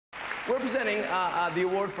We're presenting the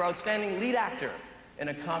award for Outstanding Lead Actor in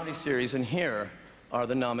a Comedy Series, and here are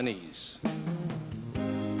the nominees.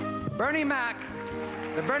 Bernie Mac,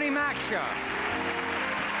 The Bernie Mac Show.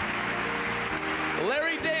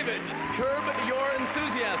 Larry David, Curb Your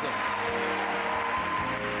Enthusiasm.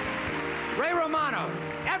 Ray Romano,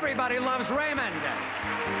 Everybody Loves Raymond.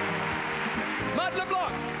 Matt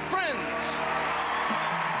LeBlanc, Friends.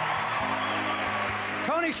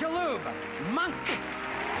 Tony Shalhoub, Monk.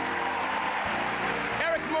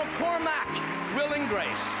 Eric McCormack, Will and Grace.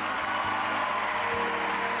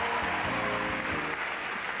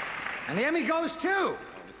 And the Emmy goes to... Oh,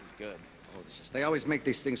 this is good. They always make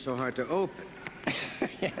these things so hard to open.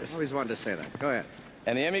 Yes. I always wanted to say that. Go ahead.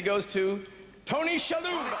 And the Emmy goes to Tony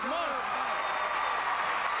Shalhoub.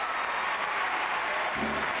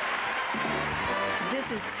 This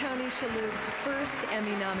is Tony Shalhoub's first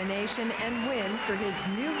Emmy nomination and win for his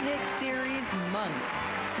new hit series, Monk.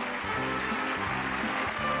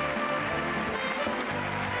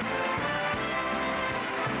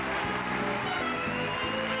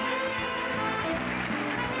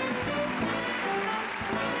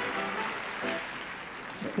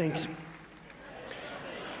 Thanks.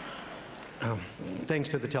 Thanks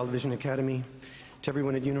to the Television Academy, to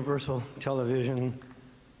everyone at Universal Television,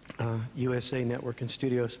 USA Network and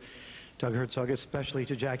Studios, Doug Herzog, especially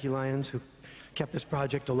to Jackie Lyons, who kept this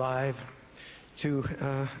project alive, to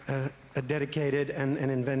a dedicated and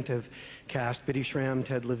inventive cast, Biddy Schramm,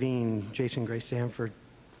 Ted Levine, Jason Gray Sanford,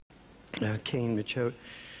 Kane Michote,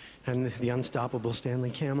 and the unstoppable Stanley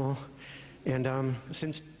Camel. And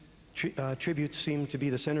since tributes seem to be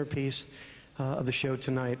the centerpiece of the show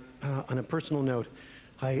tonight, on a personal note,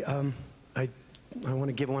 I want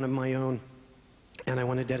to give one of my own, and I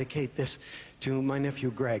want to dedicate this to my nephew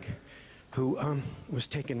Greg, who was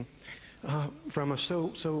taken from us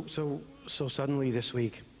so suddenly this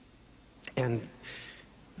week. And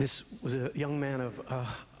this was a young man of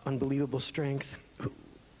unbelievable strength,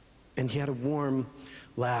 and he had a warm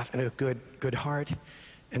laugh and a good heart.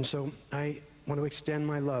 And so I want to extend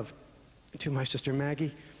my love to my sister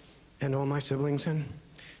Maggie and all my siblings and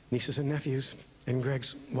nieces and nephews and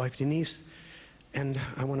Greg's wife Denise. And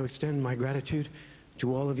I want to extend my gratitude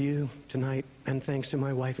to all of you tonight, and thanks to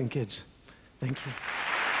my wife and kids. Thank you.